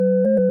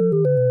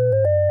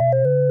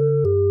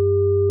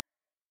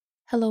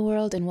Hello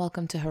world and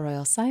welcome to Her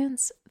Royal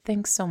Science.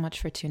 Thanks so much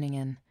for tuning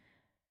in.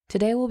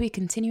 Today we'll be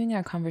continuing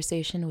our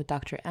conversation with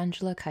Dr.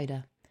 Angela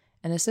Kaida,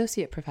 an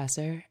associate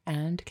professor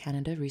and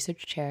Canada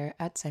Research Chair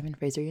at Simon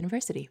Fraser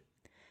University.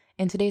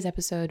 In today's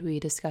episode,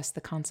 we discuss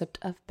the concept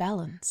of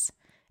balance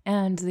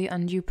and the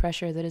undue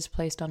pressure that is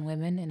placed on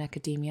women in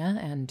academia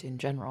and in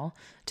general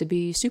to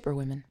be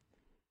superwomen.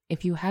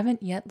 If you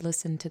haven't yet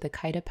listened to the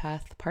Kaida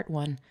Path Part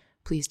 1,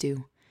 please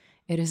do.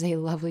 It is a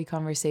lovely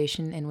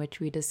conversation in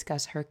which we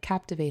discuss her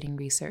captivating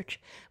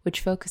research, which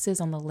focuses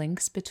on the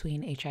links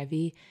between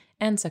HIV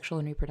and sexual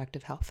and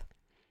reproductive health.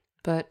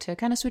 But to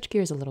kind of switch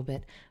gears a little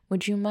bit,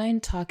 would you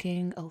mind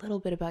talking a little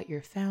bit about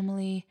your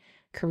family,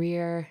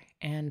 career,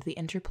 and the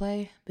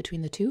interplay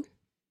between the two?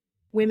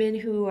 Women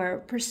who are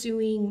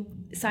pursuing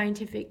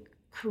scientific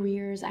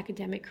careers,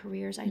 academic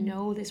careers, I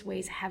know this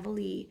weighs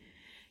heavily,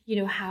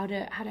 how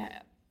to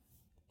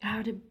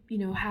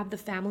have the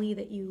family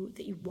that you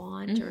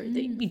want or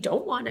that you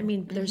don't want. I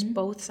mean, there's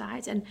both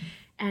sides, and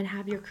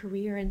have your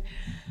career. And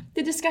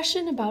the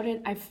discussion about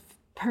it, I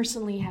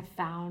personally have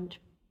found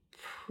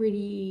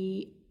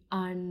pretty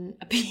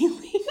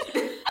unappealing.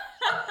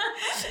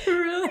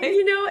 Really?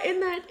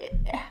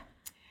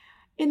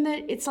 In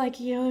that it's like,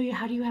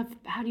 how do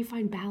you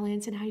find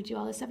balance and how do you do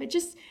all this stuff?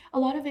 A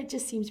lot of it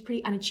just seems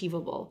pretty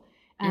unachievable.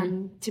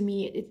 To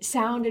me, it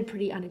sounded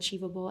pretty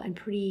unachievable and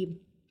pretty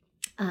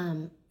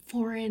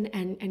foreign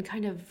and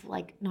kind of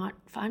like not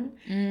fun,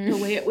 the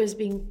way it was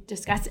being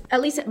discussed. At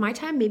least at my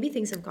time, maybe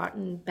things have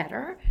gotten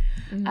better.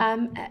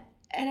 And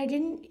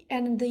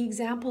the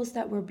examples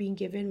that were being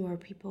given were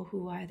people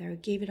who either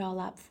gave it all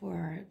up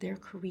for their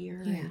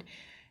career and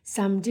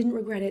some didn't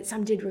regret it,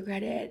 some did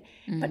regret it,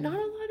 but not a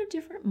lot of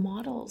different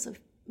models of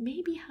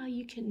maybe how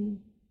you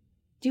can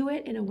do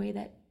it in a way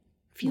that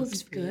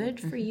feels good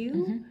for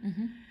you.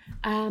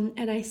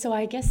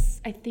 I guess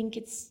I think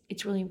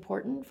it's really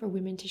important for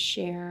women to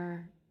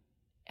share,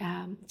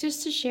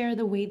 just to share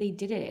the way they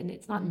did it, and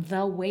it's not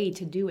the way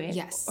to do it.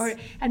 Yes.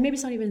 And maybe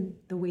it's not even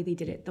the way they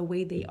did it, the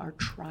way they are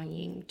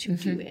trying to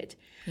do it.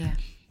 Yeah.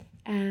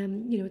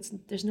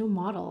 There's no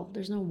model,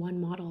 there's no one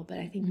model, but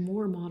I think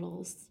more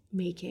models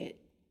make it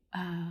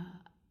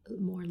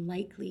more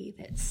likely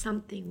that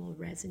something will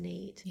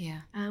resonate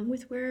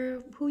with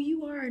who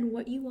you are and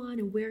what you want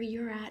and where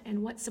you're at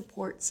and what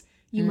supports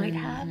you might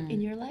have in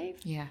your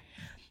life. Yeah.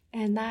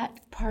 And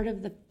that part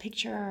of the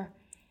picture,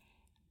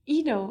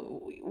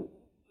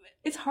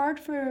 it's hard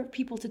for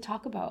people to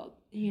talk about.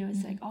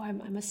 It's like, oh,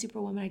 I'm a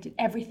superwoman. I did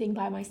everything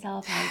by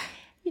myself.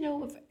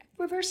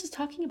 Versus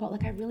talking about,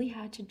 like, I really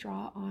had to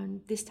draw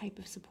on this type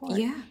of support.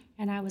 Yeah.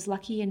 And I was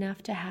lucky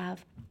enough to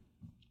have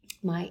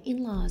my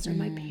in-laws or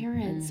my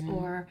parents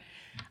or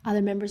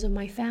other members of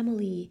my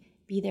family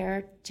be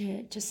there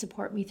to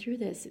support me through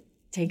this. It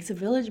takes a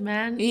village,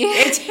 man. Yeah.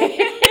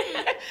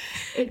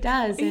 It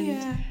does.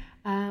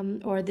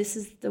 And or this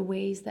is the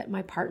ways that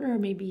my partner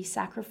maybe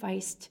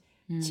sacrificed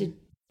to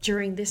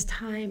during this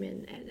time,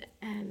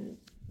 and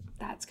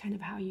that's kind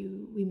of how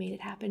we made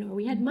it happen. Or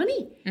we had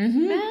money,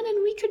 man,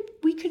 and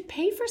we could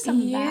pay for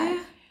some of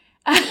that.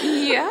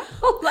 Yeah.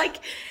 Like,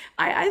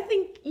 I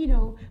think,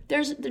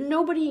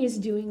 nobody is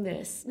doing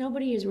this.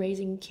 Nobody is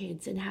raising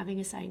kids and having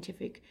a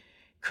scientific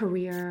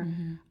career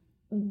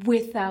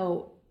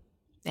without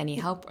any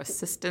help,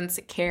 assistance,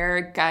 care,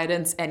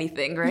 guidance,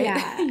 anything, right?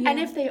 Yeah. And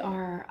if they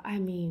are, I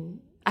mean,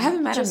 I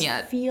haven't met them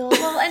yet.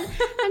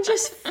 And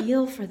just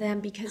feel for them,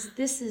 because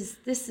this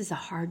is a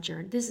hard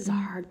journey. This is a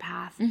hard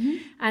path.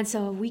 And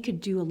so we could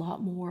do a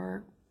lot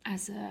more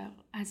as a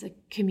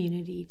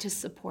community to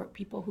support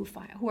people who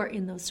are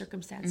in those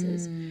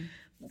circumstances,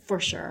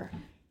 for sure.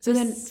 So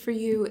then for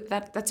you,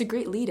 that's a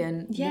great lead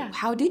in. Yeah.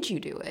 How did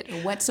you do it?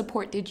 What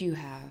support did you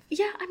have?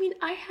 Yeah, I mean,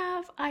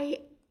 I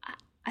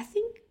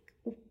think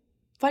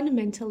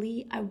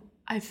fundamentally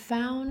I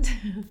found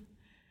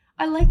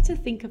I like to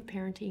think of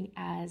parenting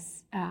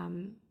as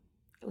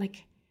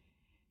like,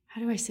 how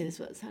do I say this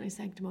without sounding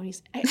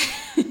sanctimonious?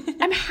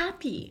 I'm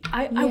happy.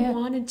 I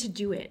wanted to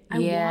do it. I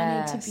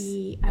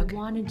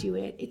want to do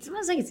it. It's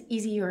not like it's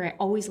easy or I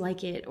always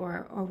like it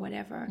or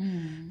whatever.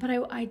 But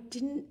I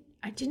didn't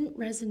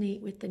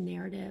resonate with the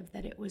narrative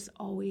that it was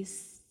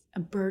always a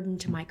burden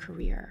to my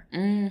career.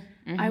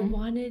 I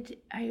wanted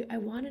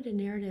a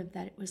narrative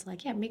that it was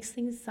like, it makes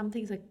some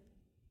things like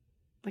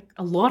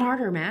a lot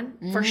harder, man,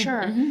 for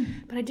sure.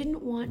 But I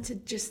didn't want to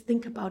just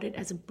think about it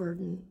as a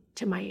burden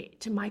to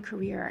my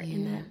career.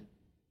 In that,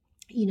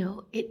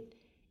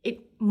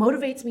 it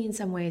motivates me in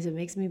some ways. It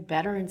makes me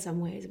better in some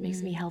ways. It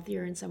makes me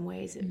healthier in some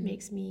ways. It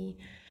makes me,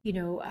 I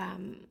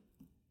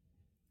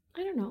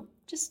don't know,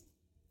 just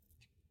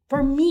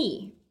for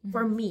me,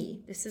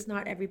 this is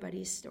not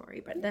everybody's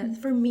story, but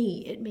for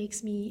me, it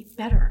makes me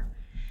better.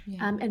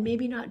 And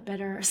maybe not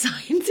better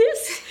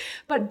scientist,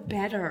 but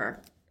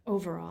better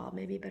overall,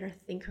 maybe a better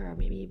thinker,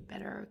 maybe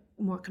better,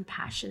 more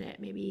compassionate,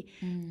 maybe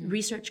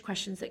research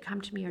questions that come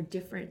to me are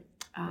different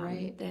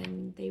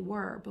than they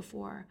were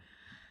before.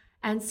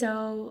 And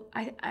so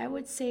I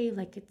would say,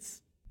 like,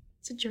 it's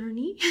it's a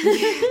journey.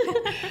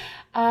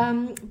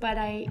 But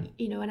I,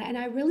 and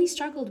I really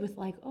struggled with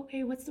like,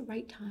 okay, what's the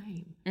right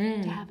time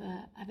to have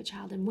a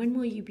child, and when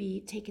will you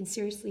be taken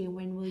seriously, and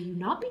when will you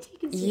not be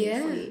taken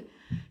seriously?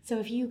 Yeah. So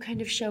if you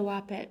kind of show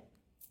up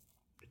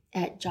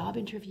at job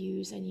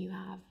interviews and you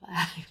have,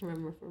 I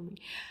remember for me,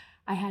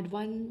 I had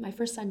my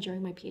first son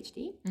during my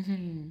PhD,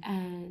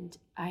 and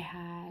I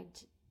had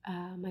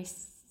my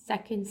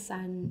second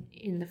son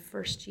in the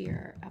first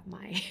year of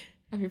my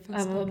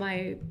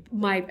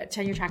my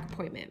tenure track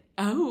appointment.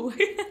 Oh.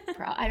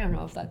 I don't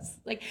know if that's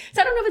like,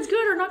 so I don't know if it's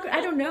good or not good.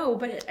 I don't know,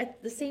 but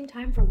at the same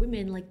time for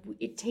women, like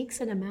it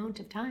takes an amount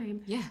of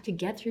time to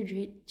get through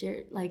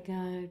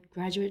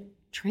graduate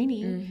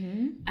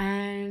training.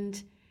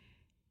 And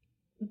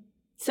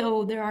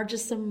so there are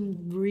just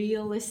some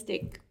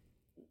realistic,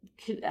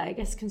 I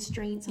guess,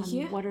 constraints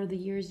on what are the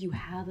years you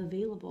have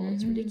available.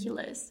 It's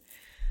ridiculous.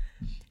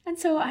 And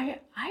so I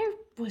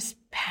was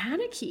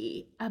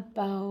panicky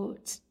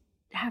about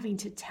having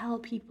to tell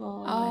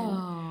people,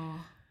 and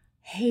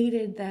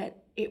hated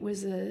that it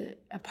was a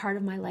part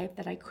of my life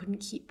that I couldn't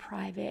keep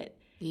private.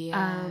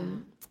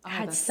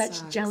 Had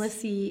such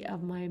jealousy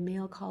of my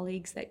male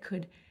colleagues that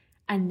could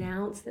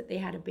announce that they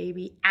had a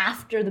baby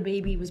after the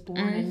baby was born,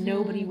 and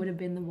nobody would have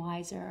been the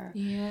wiser.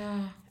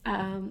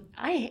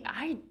 I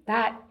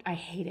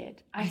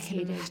hated. I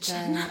hated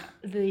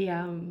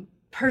the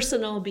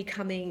personal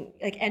becoming,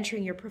 like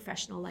entering your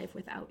professional life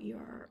without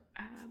your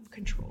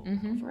control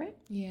over it.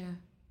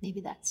 Maybe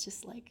that's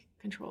just like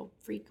control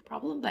freak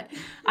problem, but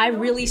I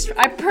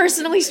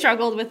personally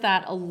struggled with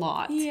that a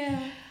lot.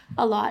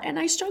 A lot. And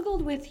I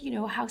struggled with,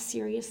 how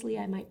seriously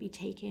I might be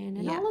taken,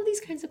 and all of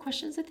these kinds of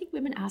questions I think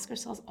women ask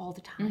ourselves all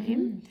the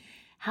time.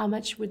 How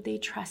much would they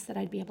trust that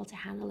I'd be able to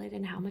handle it,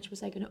 and how much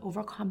was I going to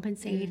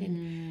overcompensate?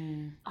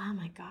 And oh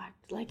my God,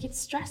 like it's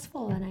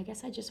stressful. And I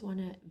guess I just want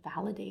to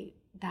validate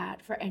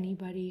that for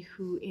anybody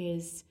who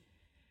is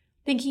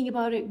thinking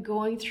about it,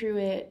 going through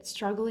it,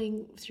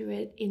 struggling through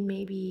it in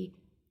maybe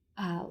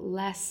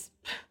less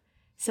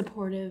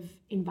supportive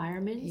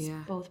environments,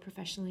 both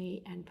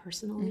professionally and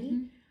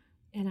personally.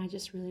 And I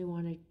just really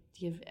want to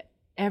give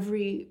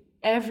every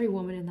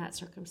woman in that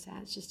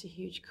circumstance just a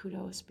huge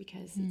kudos,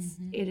 because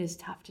it is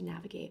tough to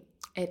navigate.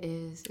 It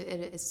is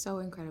so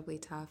incredibly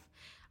tough.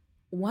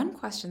 One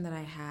question that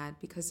I had,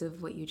 because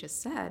of what you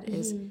just said,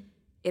 is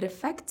it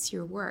affects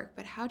your work,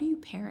 but how do you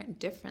parent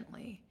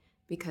differently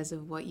because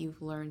of what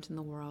you've learned in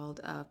the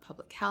world of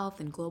public health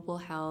and global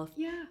health?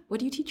 What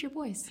do you teach your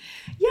boys?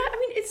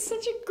 It's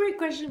such a great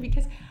question,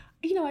 because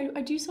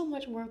I do so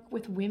much work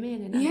with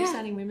women and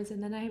understanding women,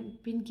 and then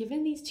I've been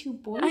given these two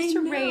boys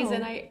to raise,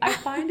 and I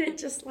find it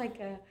just like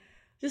a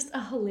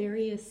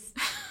hilarious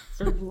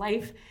sort of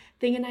life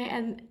thing.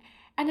 And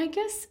I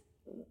guess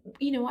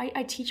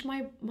I teach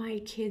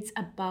my kids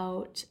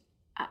about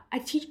I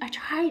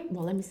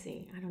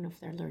don't know if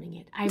they're learning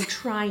it. I'm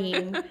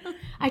trying.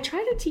 I try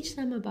to teach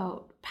them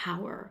about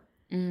power,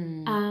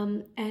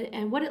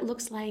 and what it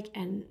looks like,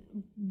 and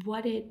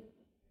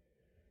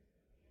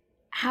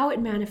how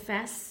it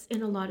manifests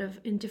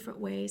in different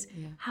ways,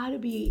 how to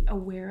be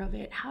aware of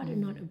it, how to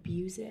not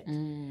abuse it,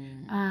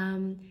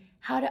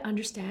 how to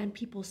understand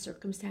people's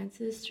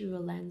circumstances through a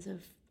lens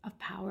of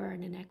power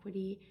and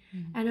inequity,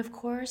 and of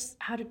course,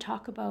 how to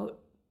talk about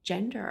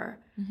gender.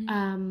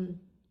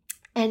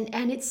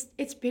 And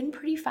it's been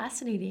pretty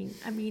fascinating.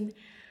 I mean,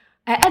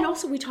 and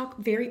also we talk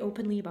very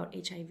openly about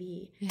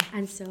HIV.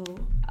 And so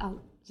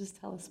I'll just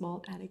tell a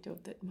small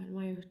anecdote that when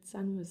my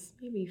son was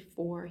maybe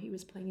 4, he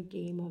was playing a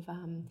game of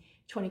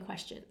 20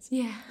 questions.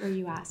 Where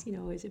you ask,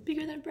 is it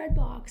bigger than a bread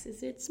box?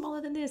 Is it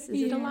smaller than this?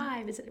 Is it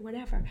alive? Is it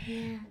whatever?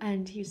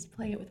 And he was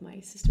playing it with my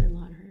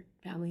sister-in-law and her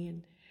family,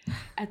 and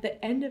at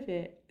the end of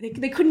it,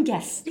 they couldn't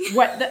guess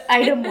what the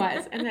item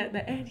was. And at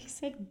the end, he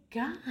said,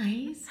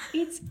 "Guys,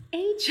 it's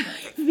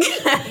HIV."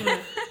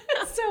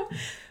 So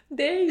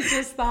they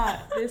just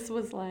thought this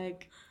was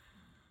like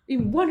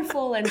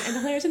wonderful and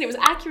hilarious, and it was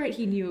accurate.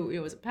 He knew it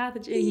was a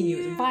pathogen. He knew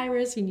it was a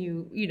virus. He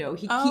knew,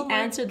 he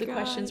answered the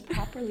questions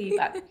properly.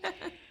 But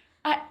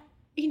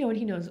and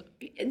he knows.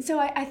 And so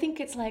I think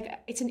it's like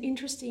it's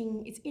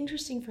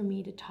interesting for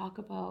me to talk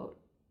about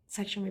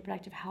sexual and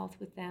reproductive health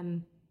with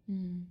them.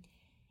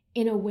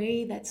 In a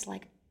way that's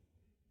like,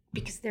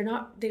 because they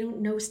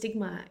don't know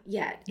stigma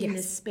yet in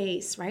this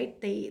space,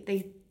 right?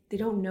 They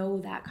don't know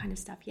that kind of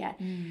stuff yet.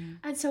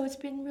 And so it's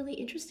been really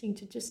interesting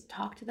to just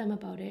talk to them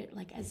about it,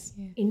 like as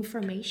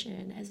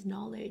information, as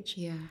knowledge.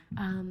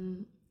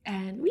 And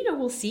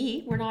we'll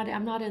see.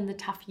 I'm not in the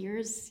tough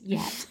years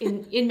yet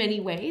in many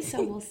ways,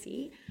 so we'll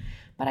see.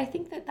 But I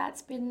think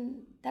that's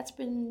been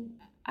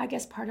I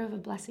guess part of a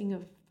blessing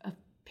of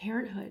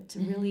parenthood, to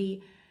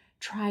really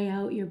try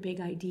out your big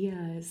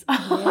ideas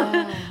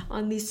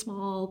on these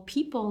small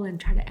people and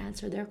try to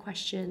answer their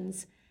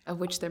questions. Of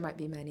which there might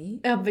be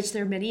many. Of which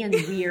there are many, and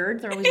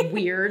weird. There are always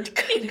weird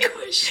kind of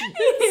questions.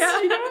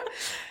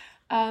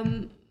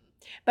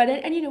 But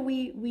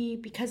we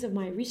because of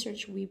my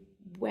research, we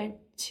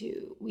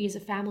as a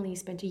family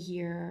spent a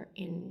year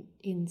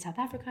in South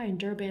Africa, in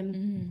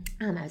Durban.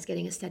 I was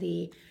getting a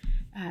study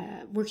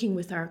working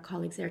with our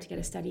colleagues there to get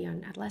a study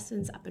on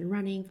adolescents up and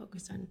running,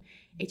 focused on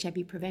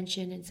HIV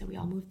prevention. And so we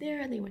all moved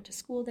there, and they went to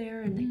school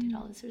there, and they did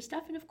all this sort of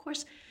stuff. And of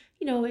course,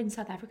 in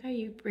South Africa,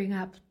 you bring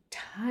up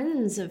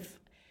tons of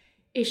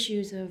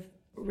issues of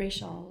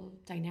racial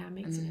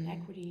dynamics and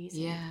inequities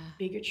and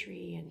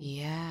bigotry and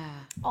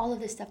all of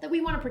this stuff that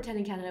we want to pretend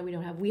in Canada we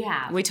don't have. We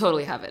have. We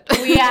totally have it.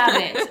 We have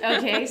it.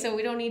 Okay, so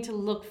we don't need to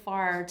look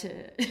far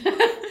to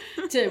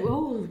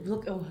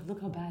look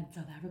how bad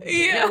South Africa is.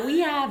 Yeah. No, we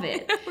have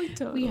it.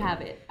 We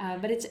have it.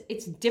 But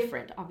it's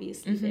different,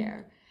 obviously,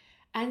 there.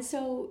 And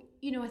so,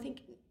 I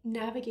think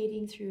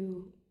navigating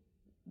through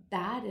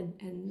that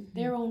and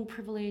their own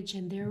privilege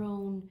and their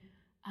own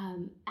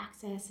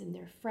access and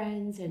their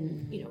friends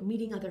and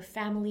meeting other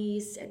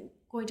families and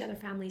going to other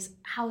families'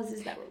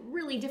 houses that were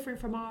really different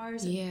from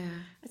ours and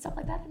stuff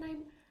like that.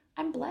 And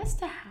I'm blessed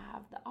to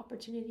have the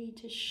opportunity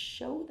to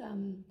show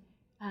them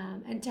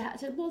and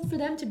for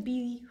them to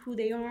be who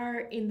they are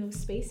in those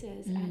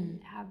spaces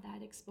and have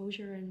that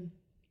exposure and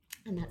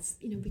that's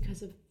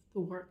because of the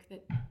work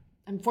that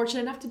I'm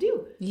fortunate enough to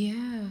do.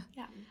 Yeah.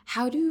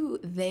 How do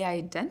they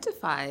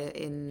identify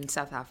in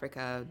South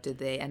Africa? Did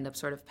they end up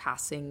sort of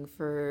passing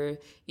for,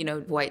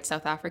 white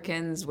South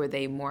Africans? Were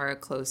they more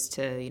close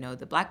to,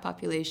 the Black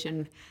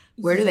population?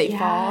 Where do they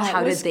fall?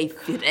 How did they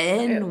fit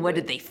in? What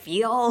did they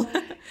feel?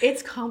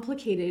 It's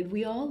complicated.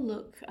 We all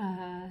look...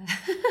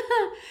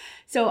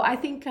 So I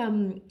think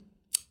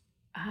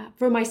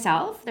for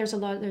myself, there's a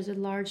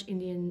large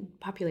Indian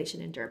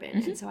population in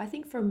Durban. And so I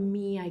think for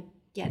me, I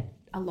get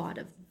a lot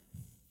of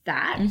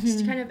that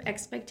kind of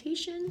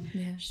expectation.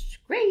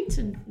 Great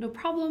and no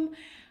problem.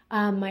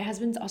 My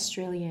husband's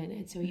Australian,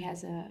 and so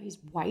he's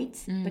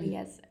white, but he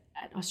has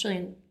an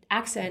Australian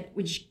accent,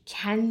 which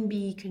can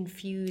be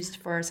confused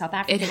for South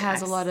African. It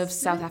has a lot of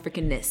South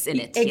Africanness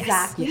in it.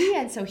 Exactly.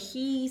 Yes. And so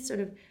he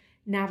sort of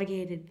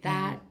navigated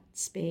that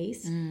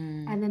space.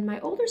 And then my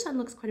older son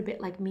looks quite a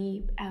bit like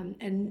me,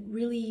 and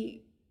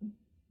really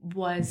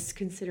was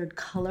considered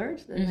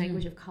colored, the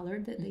language of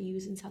colored that they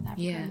use in South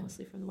Africa,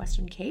 mostly from the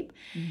Western Cape.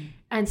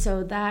 And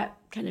so that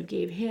kind of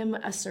gave him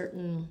a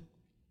certain,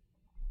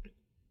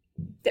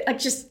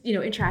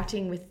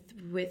 interacting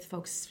with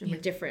folks from a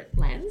different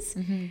lens.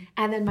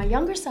 And then my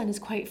younger son is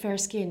quite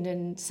fair-skinned,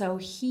 and so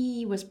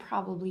he was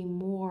probably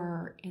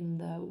more in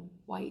the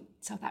white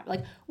South Africa,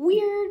 like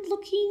weird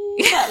looking,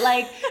 but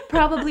like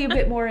probably a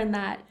bit more in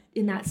that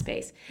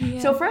space.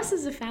 So for us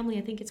as a family,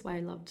 I think it's why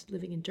I loved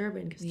living in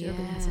Durban, because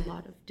Durban has a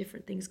lot of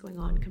different things going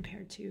on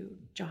compared to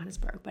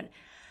Johannesburg. But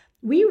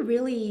we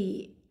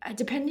really,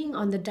 depending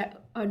on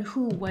on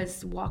who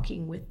was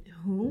walking with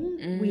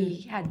whom,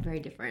 we had very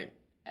different.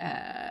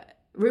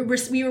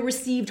 We were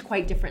received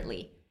quite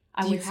differently.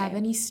 Do you have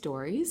any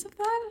stories of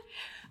that?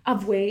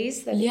 Of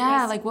ways that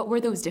like what were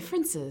those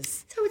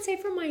differences? So I would say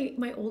for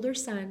my older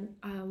son,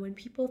 when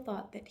people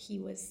thought that he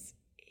was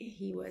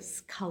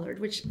colored,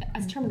 which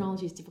as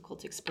terminology is difficult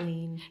to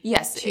explain.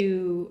 Yes.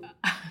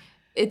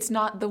 It's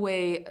not the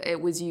way it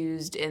was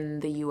used in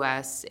the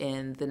U.S.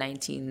 in the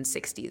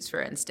 1960s,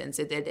 for instance.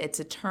 It's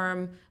a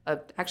term,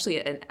 actually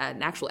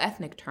an actual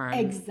ethnic term.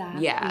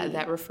 Exactly. Yeah,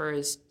 that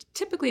refers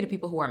typically to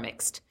people who are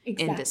mixed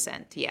in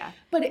descent. Yeah.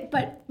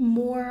 But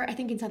more, I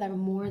think in South Africa,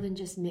 more than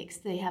just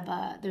mixed, they have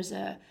there's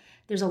a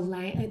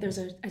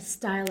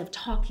style of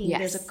talking. Yes.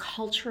 There's a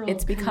cultural.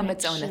 It's become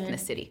connection. its own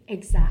ethnicity.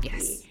 Exactly.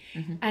 Yes.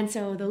 And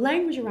so the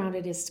language around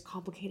it is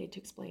complicated to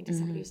explain to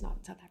somebody who's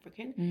not South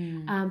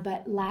African.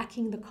 But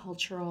lacking the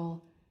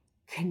cultural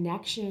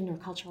connection or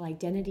cultural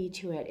identity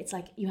to it, it's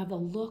like you have the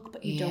look,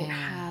 but you don't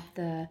have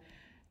the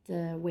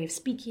way of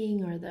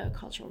speaking or the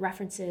cultural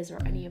references or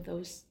any of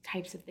those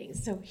types of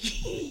things. So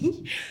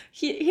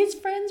his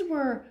friends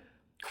were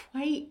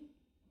quite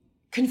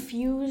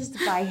confused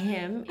by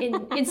him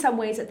in some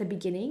ways at the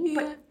beginning,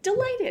 but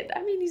delighted.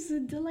 I mean, he's a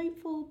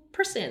delightful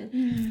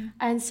person.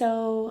 And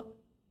so,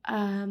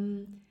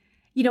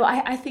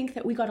 I think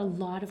that we got a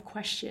lot of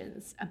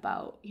questions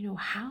about,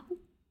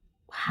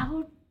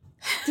 how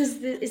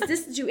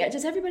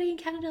does everybody in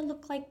Canada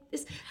look like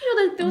this?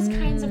 Those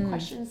kinds of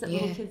questions that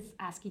little kids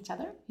ask each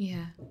other.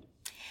 Yeah.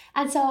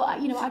 And so,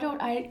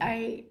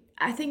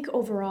 I think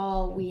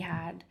overall we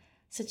had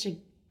such a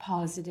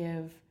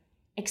positive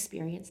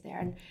experience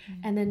there.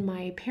 And then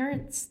my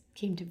parents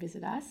came to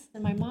visit us,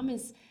 and my mom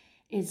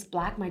is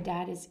Black. My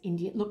dad is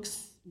Indian,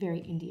 looks very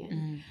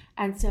Indian.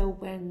 And so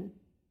when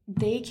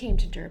they came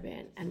to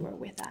Durban and were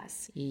with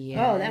us,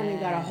 then we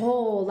got a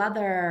whole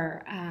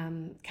other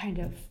kind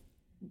of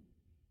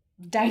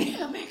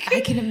dynamic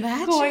I can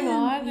imagine going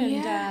on.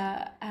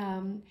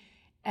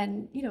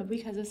 And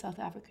because of South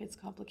Africa's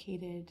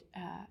complicated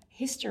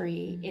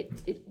history,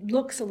 it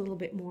looks a little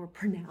bit more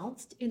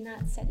pronounced in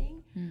that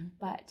setting.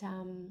 But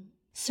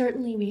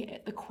certainly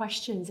the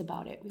questions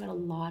about it, we got a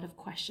lot of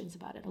questions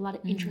about it, a lot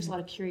of interest, a lot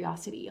of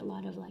curiosity, a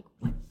lot of like,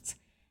 what's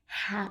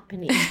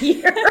happening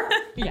here?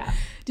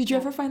 Did you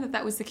ever find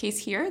that was the case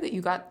here, that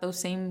you got those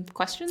same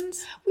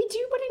questions? We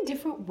do, but in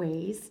different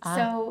ways.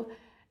 So,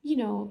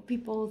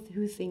 people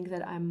who think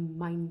that I'm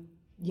my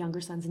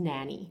younger son's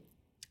nanny.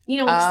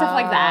 stuff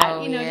like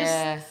that.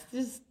 Yeah.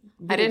 Just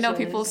I didn't know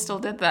ridiculous. people still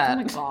did that.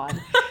 Oh my God.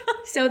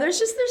 So there's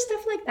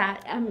stuff like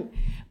that.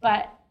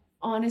 But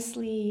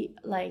honestly,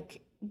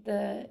 like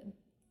the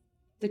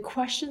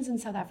questions in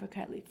South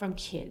Africa from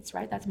kids,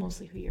 right? That's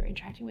mostly who you're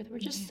interacting with. We're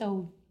just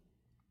so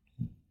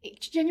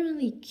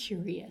genuinely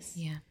curious,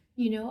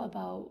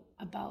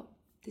 about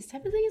this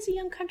type of thing. It's a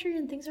young country,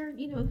 and things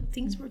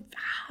were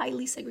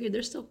highly segregated.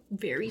 They're still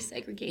very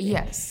segregated.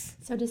 Yes.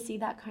 So to see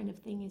that kind of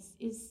thing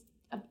is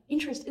of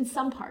interest in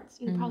some parts,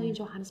 probably in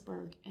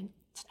Johannesburg, and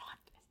it's not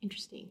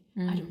interesting.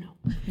 I don't know,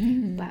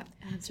 but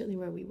certainly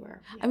where we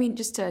were. Yeah. I mean,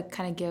 just to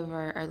kind of give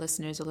our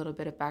listeners a little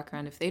bit of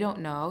background, if they don't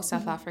know,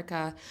 South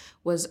Africa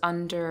was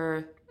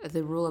under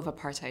the rule of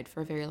apartheid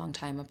for a very long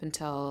time, up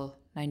until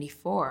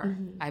 94,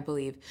 I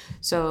believe.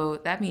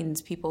 So that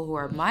means people who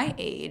are my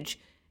age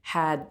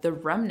had the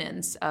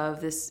remnants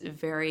of this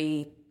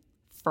very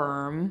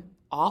firm,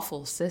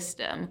 awful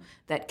system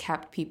that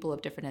kept people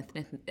of different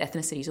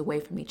ethnicities away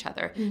from each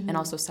other and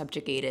also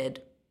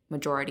subjugated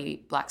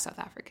majority Black South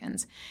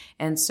Africans.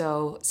 And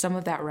so some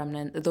of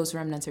those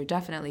remnants are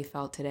definitely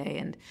felt today.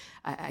 And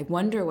I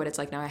wonder what it's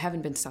like now. I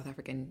haven't been to South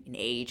Africa in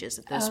ages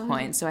at this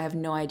point, so I have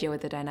no idea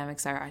what the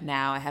dynamics are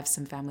now. I have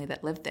some family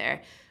that lived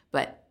there,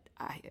 but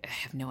I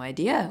have no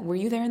idea. Were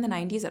you there in the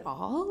 90s at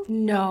all?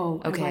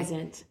 No, Okay. I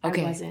wasn't.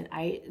 Okay. I wasn't.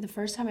 The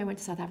first time I went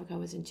to South Africa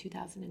was in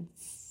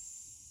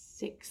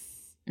 2006,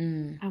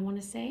 I want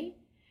to say.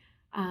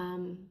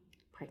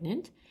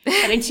 Pregnant.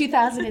 But in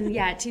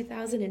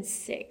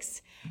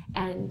 2006,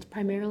 and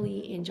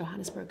primarily in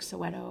Johannesburg,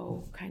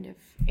 Soweto kind of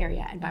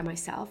area, and by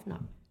myself,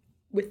 not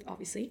with,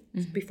 obviously,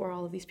 before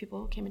all of these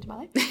people came into my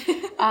life.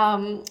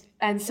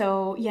 And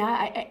so,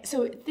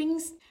 so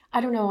things,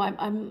 I don't know,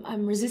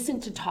 I'm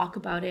resistant to talk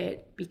about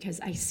it because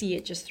I see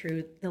it just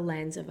through the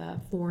lens of a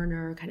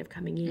foreigner kind of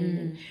coming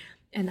in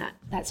and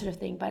that sort of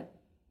thing. But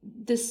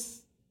the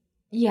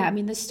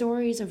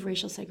stories of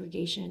racial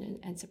segregation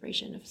and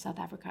separation of South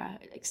Africa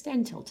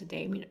extend till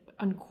today. I mean,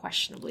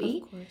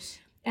 unquestionably. Of course.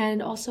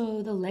 And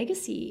also the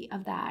legacy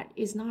of that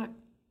is not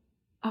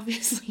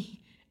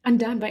obviously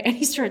undone by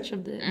any stretch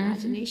of the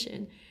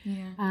imagination.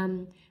 Yeah.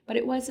 But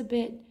it was a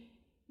bit,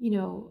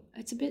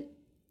 it's a bit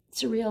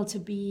surreal to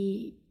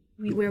be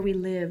where we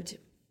lived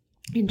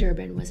in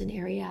Durban was an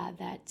area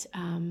that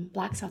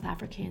Black South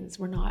Africans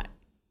were not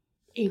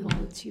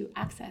able to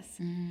access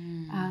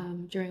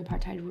during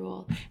apartheid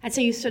rule. And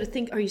so you sort of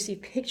think, or you see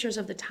pictures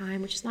of the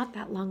time, which is not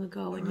that long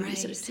ago, and you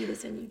sort of see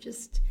this and you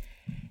just...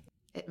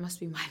 It must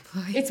be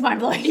mind-blowing. It's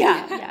mind-blowing,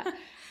 yeah.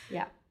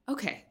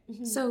 Okay,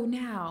 so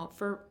now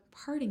for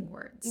parting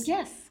words.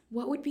 Yes.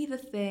 What would be the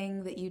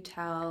thing that you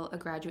tell a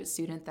graduate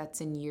student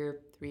that's in year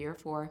 3 or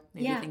 4?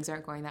 Maybe things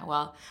aren't going that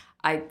well.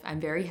 I'm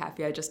very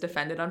happy. I just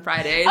defended on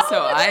Friday,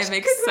 so I'm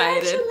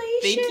excited.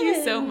 Thank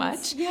you so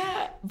much.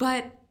 Yeah.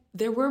 But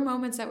there were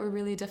moments that were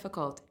really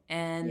difficult.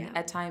 And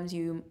at times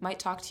you might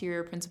talk to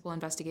your principal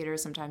investigator.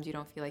 Sometimes you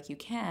don't feel like you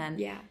can.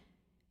 Yeah.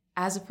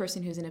 As a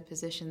person who's in a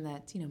position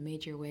that,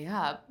 made your way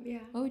up,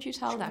 what would you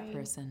tell that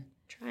person?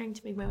 Trying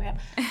to make my way up.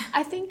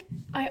 I think,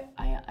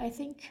 I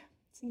think,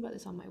 think about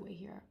this on my way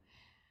here.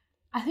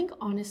 I think,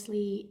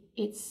 honestly,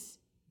 it's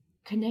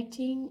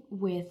connecting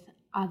with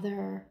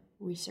other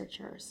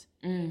researchers.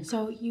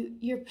 So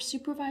your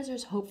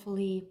supervisors,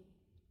 hopefully,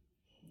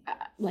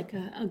 like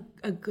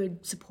a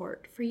good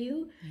support for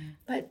you,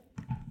 but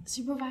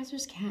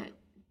supervisors can't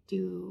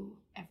do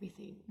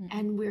everything,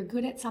 and we're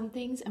good at some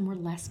things and we're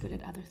less good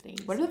at other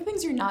things. What are the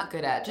things you're not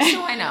good at, just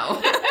so I know?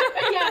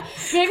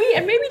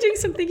 maybe doing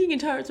some thinking in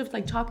terms of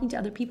like talking to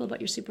other people about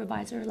your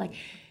supervisor, like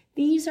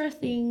these are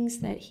things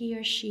that he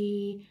or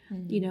she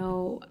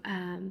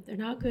they're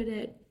not good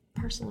at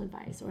personal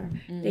advice, or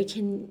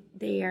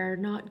they are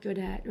not good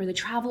at, or they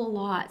travel a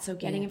lot, so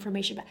getting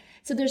information back.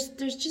 So there's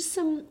just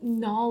some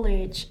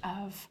knowledge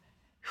of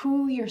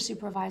who your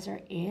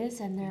supervisor is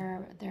and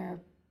their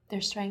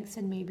strengths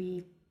and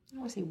maybe, I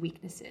don't want to say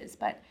weaknesses,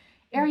 but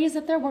areas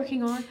that they're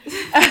working on.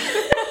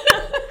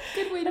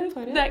 Good way to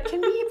put it. That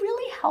can be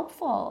really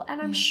helpful.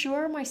 And I'm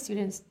sure my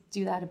students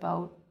do that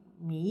about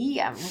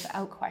me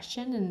without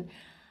question.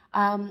 And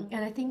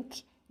I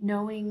think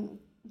knowing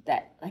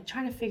that, like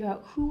trying to figure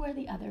out who are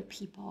the other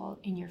people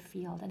in your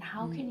field and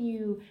how can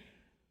you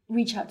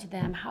reach out to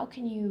them? How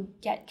can you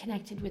get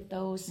connected with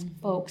those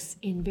folks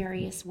in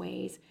various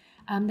ways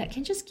that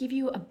can just give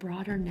you a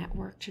broader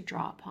network to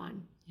draw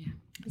upon? Yeah.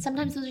 And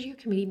sometimes those are your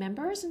committee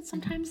members, and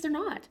sometimes they're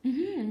not,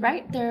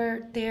 right?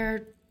 They're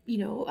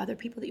other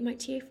people that you might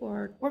TA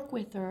for, work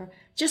with, or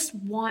just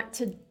want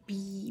to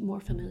be more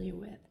familiar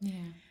with.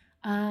 Yeah.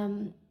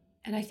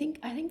 And I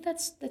think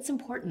that's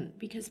important,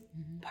 because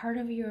part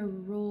of your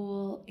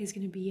role is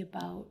going to be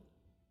about,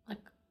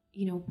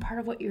 part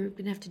of what you're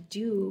going to have to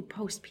do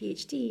post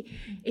PhD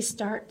is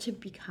start to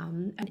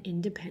become an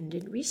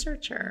independent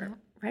researcher,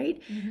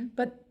 right?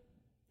 But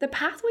the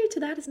pathway to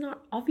that is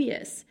not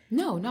obvious.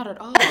 No, not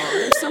at all.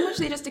 There's so much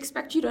they just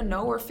expect you to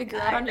know or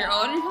figure out on your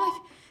own. And you're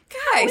like,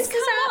 guys,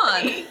 come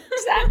on.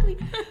 Exactly.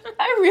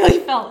 I really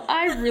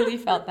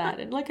felt that.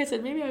 And like I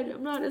said, maybe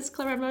I'm not as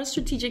clever, I'm not as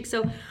strategic.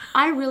 So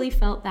I really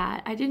felt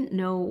that. I didn't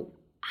know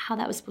how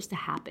that was supposed to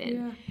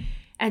happen. Yeah.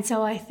 And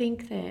so I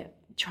think that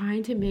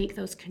trying to make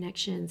those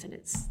connections, and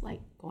it's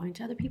like going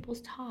to other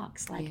people's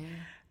talks, like,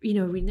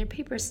 reading their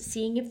papers,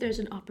 seeing if there's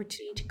an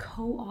opportunity to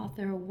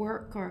co-author a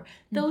work or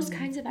those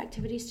kinds of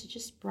activities to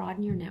just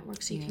broaden your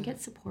network so you can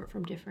get support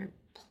from different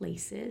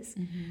places.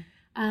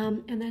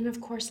 And then,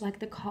 of course, like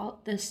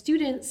the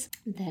students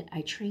that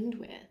I trained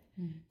with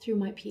through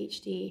my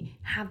PhD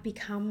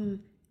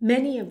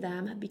many of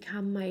them have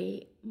become my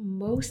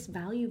most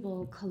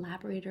valuable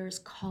collaborators,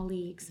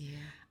 colleagues.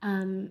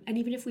 And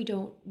even if we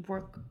don't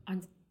work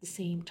on the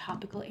same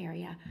topical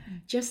area,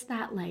 just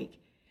that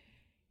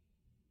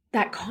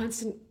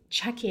constant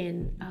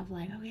check-in of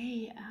like,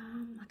 okay,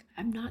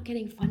 I'm not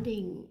getting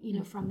funding,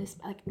 from this.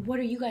 Like,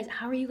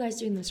 how are you guys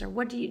doing this? Or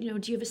what do you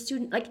have a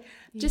student? Like,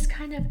 just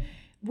kind of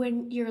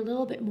when you're a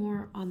little bit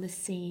more on the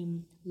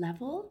same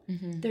level,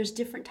 there's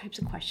different types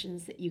of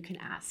questions that you can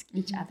ask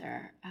each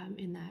other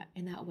in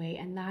that way.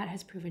 And that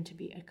has proven to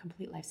be a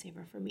complete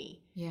lifesaver for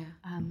me.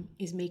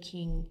 Is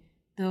making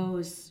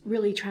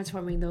really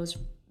transforming those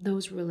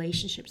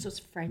relationships, those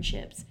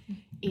friendships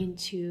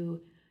into,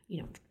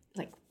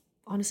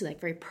 honestly, like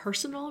very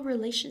personal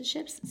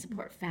relationships that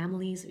support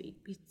families.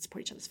 We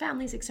support each other's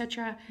families,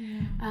 etc.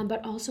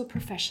 But also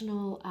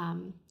professional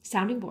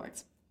sounding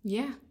boards.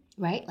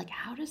 Right? Like,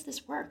 how does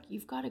this work?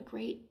 You've got a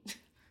great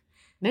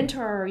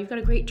mentor, you've got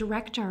a great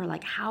director.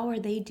 Like, how are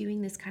they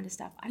doing this kind of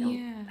stuff? I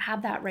don't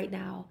have that right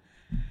now.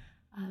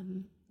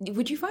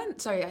 Would you find,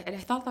 sorry, I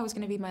thought that was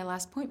going to be my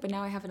last point, but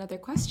now I have another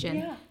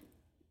question.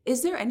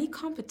 Is there any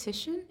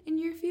competition in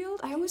your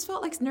field? I always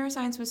felt like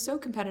neuroscience was so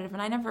competitive,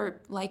 and I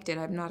never liked it.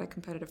 I'm not a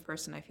competitive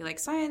person. I feel like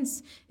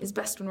science is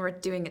best when we're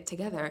doing it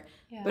together,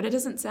 but it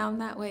doesn't sound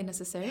that way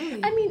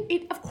necessarily. I mean,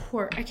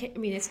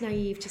 it's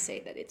naive to say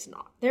that it's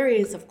not. There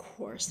is, of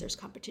course, there's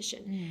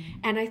competition.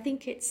 And I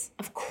think it's,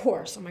 of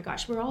course, oh my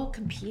gosh, we're all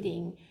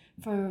competing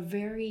for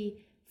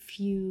very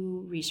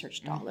few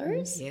research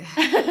dollars.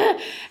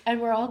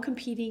 And we're all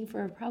competing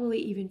for probably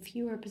even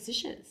fewer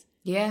positions.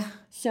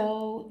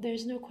 So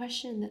there's no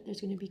question that there's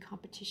going to be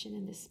competition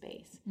in this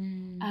space.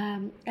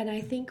 And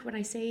I think when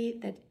I say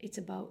that it's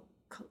about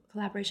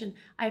collaboration,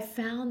 I've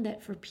found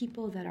that for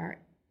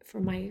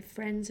my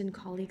friends and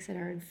colleagues that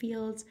are in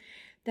fields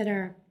that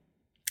are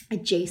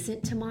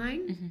adjacent to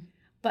mine,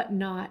 but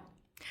not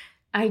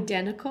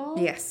identical,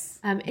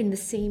 in the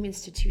same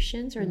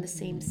institutions or in the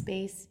same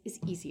space, is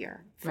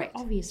easier for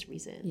obvious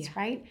reasons,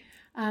 right?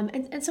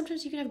 And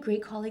sometimes you can have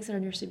great colleagues that are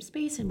in your same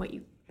space, and what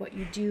you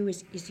do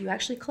is you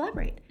actually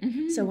collaborate.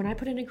 So when I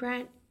put in a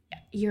grant,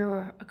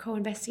 you're a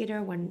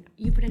co-investigator. When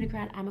you put in a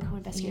grant, I'm a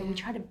co-investigator. We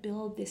try to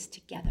build this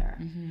together.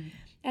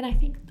 And I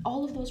think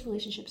all of those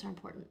relationships are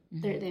important.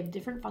 They have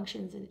different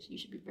functions, and you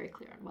should be very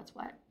clear on what's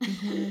what.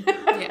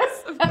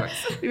 Yes, of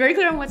course. Be very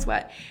clear on what's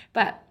what.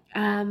 But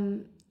I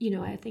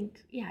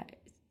think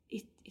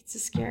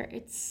it's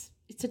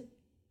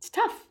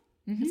tough.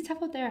 It's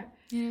tough out there.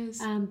 It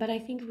is. But I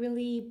think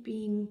really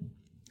being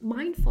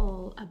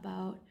mindful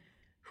about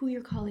who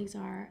your colleagues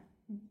are,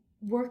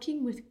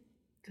 working with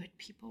good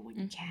people when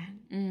you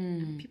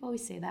can. People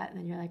always say that, and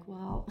then you're like,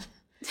 well,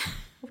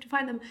 hope to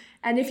find them.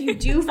 And if you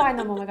do find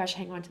them, oh my gosh,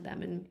 hang on to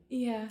them. And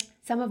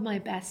some of my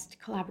best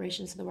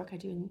collaborations of the work I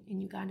do in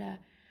Uganda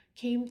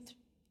came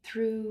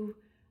through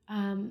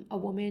a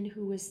woman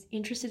who was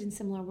interested in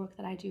similar work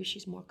that I do.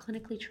 She's more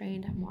clinically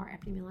trained, I'm more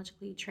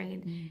epidemiologically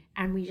trained.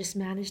 And we just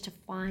managed to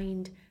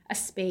find a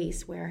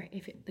space where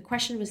if the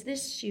question was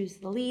this, she was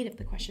the lead. If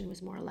the question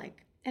was more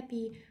like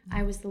epi,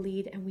 I was the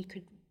lead, and we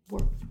could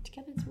work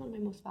together. It's one of my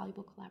most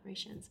valuable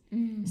collaborations.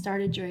 It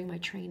started during my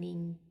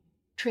trainee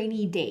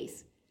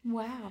days.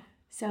 Wow.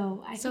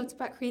 So it's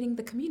about creating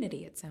the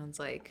community, it sounds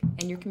like.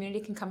 And your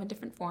community can come in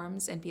different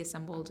forms and be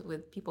assembled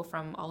with people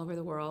from all over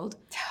the world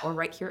or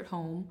right here at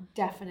home.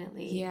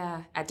 Definitely.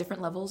 Yeah, at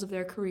different levels of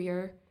their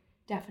career.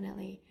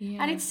 Definitely.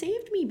 And it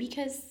saved me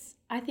because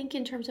I think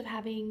in terms of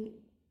having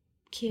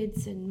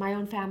kids and my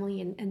own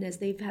family and as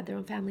they've had their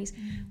own families,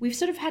 we've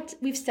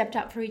stepped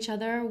up for each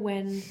other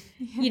when,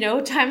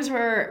 times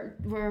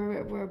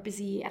we're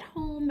busy at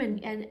home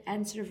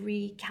and sort of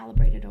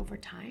recalibrated over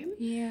time.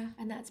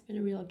 And that's been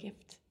a real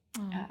gift.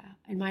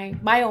 In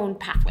my own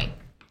pathway.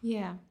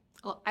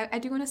 Well, I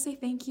do want to say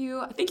thank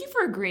you. Thank you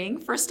for agreeing,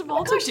 first of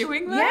all, to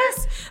doing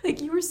this. Like,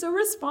 you were so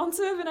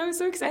responsive, and I was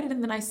so excited.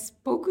 And then I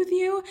spoke with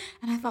you,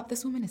 and I thought,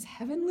 this woman is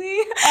heavenly.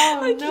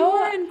 You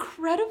are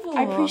incredible.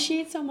 I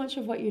appreciate so much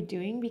of what you're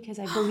doing because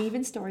I believe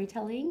in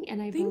storytelling, and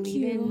I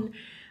believe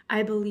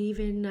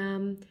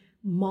that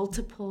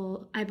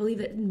multiple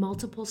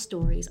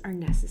stories are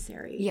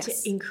necessary to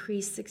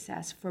increase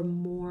success for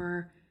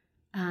more.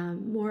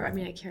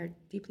 I care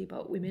deeply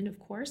about women, of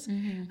course.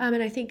 And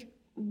I think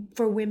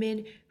for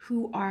women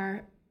who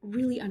are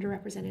really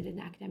underrepresented in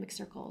academic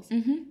circles,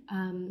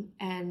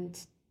 and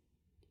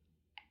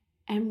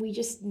we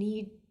just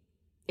need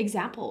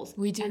examples.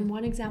 We do. And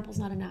one example is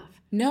not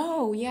enough.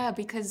 No, yeah,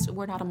 because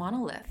we're not a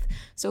monolith.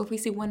 So if we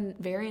see one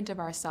variant of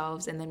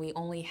ourselves and then we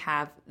only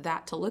have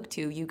that to look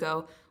to, you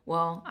go,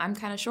 well, I'm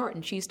kind of short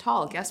and she's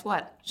tall. Guess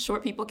what?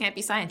 Short people can't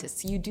be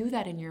scientists. You do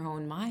that in your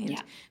own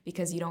mind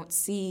because you don't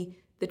see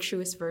the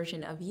truest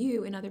version of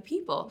you in other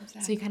people.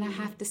 Exactly. So you kind of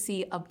have to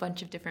see a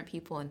bunch of different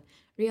people and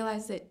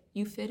realize that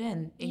you fit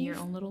in your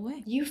own little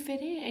way. You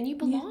fit in and you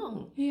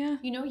belong. Yeah.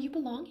 You know, you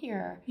belong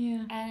here.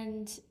 Yeah.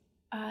 And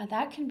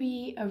that can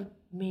be a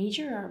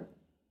major,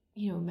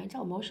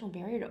 mental, emotional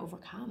barrier to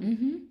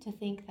overcome, to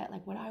think that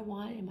like what I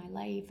want in my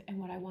life and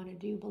what I want to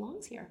do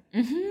belongs here.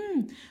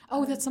 Mm-hmm.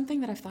 Oh, that's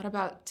something that I've thought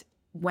about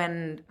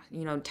when,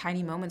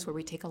 tiny moments where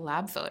we take a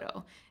lab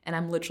photo and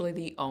I'm literally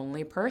the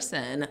only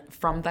person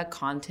from the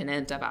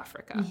continent of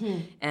Africa.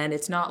 Mm-hmm. And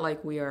it's not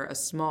like we are a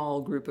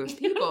small group of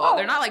people. No.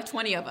 They're not like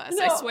 20 of us,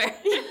 I swear.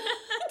 I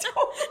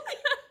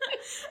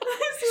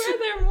swear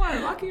there are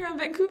more. Walking around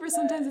Vancouver,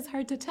 sometimes it's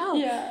hard to tell.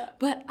 Yeah.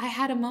 But I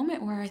had a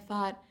moment where I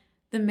thought,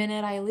 the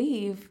minute I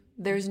leave,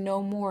 there's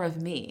no more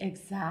of me.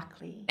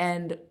 Exactly.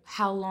 And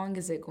how long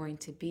is it going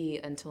to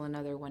be until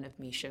another one of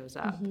me shows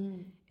up?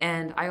 Mm-hmm.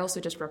 And I also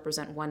just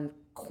represent one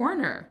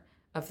corner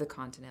of the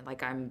continent.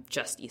 Like I'm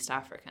just East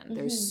African. Mm-hmm.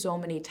 There's so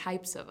many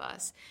types of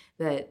us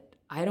that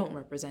I don't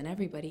represent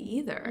everybody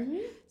either. Mm-hmm.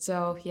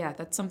 So yeah,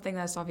 that's something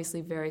that's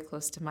obviously very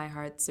close to my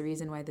heart. It's the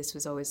reason why this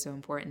was always so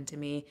important to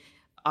me.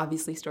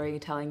 Obviously,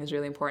 storytelling is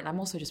really important. I'm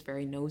also just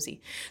very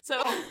nosy.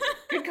 So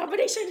good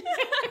combination.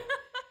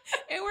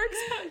 It works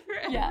out for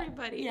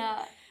everybody.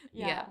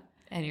 Yeah.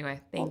 Anyway,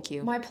 thank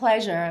you. My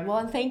pleasure. Well,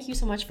 and thank you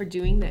so much for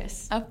doing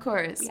this. Of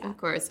course.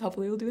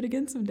 Hopefully we'll do it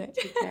again someday.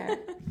 Take care.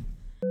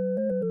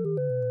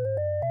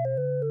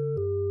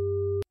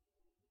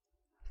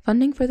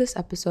 Funding for this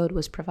episode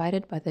was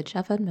provided by the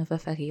Javad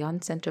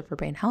Mevafarian Center for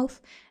Brain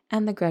Health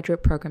and the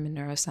Graduate Program in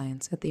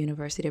Neuroscience at the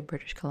University of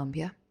British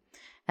Columbia.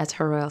 As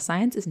Her Royal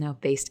Science is now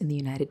based in the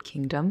United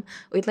Kingdom,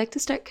 we'd like to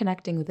start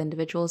connecting with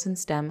individuals in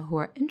STEM who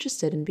are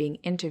interested in being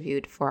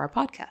interviewed for our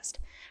podcast.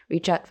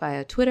 Reach out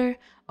via Twitter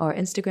or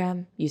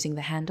Instagram using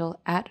the handle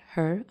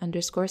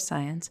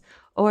 @her_science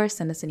or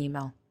send us an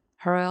email,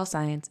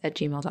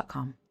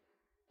 herroyalscience@gmail.com.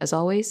 As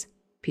always,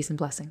 peace and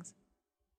blessings.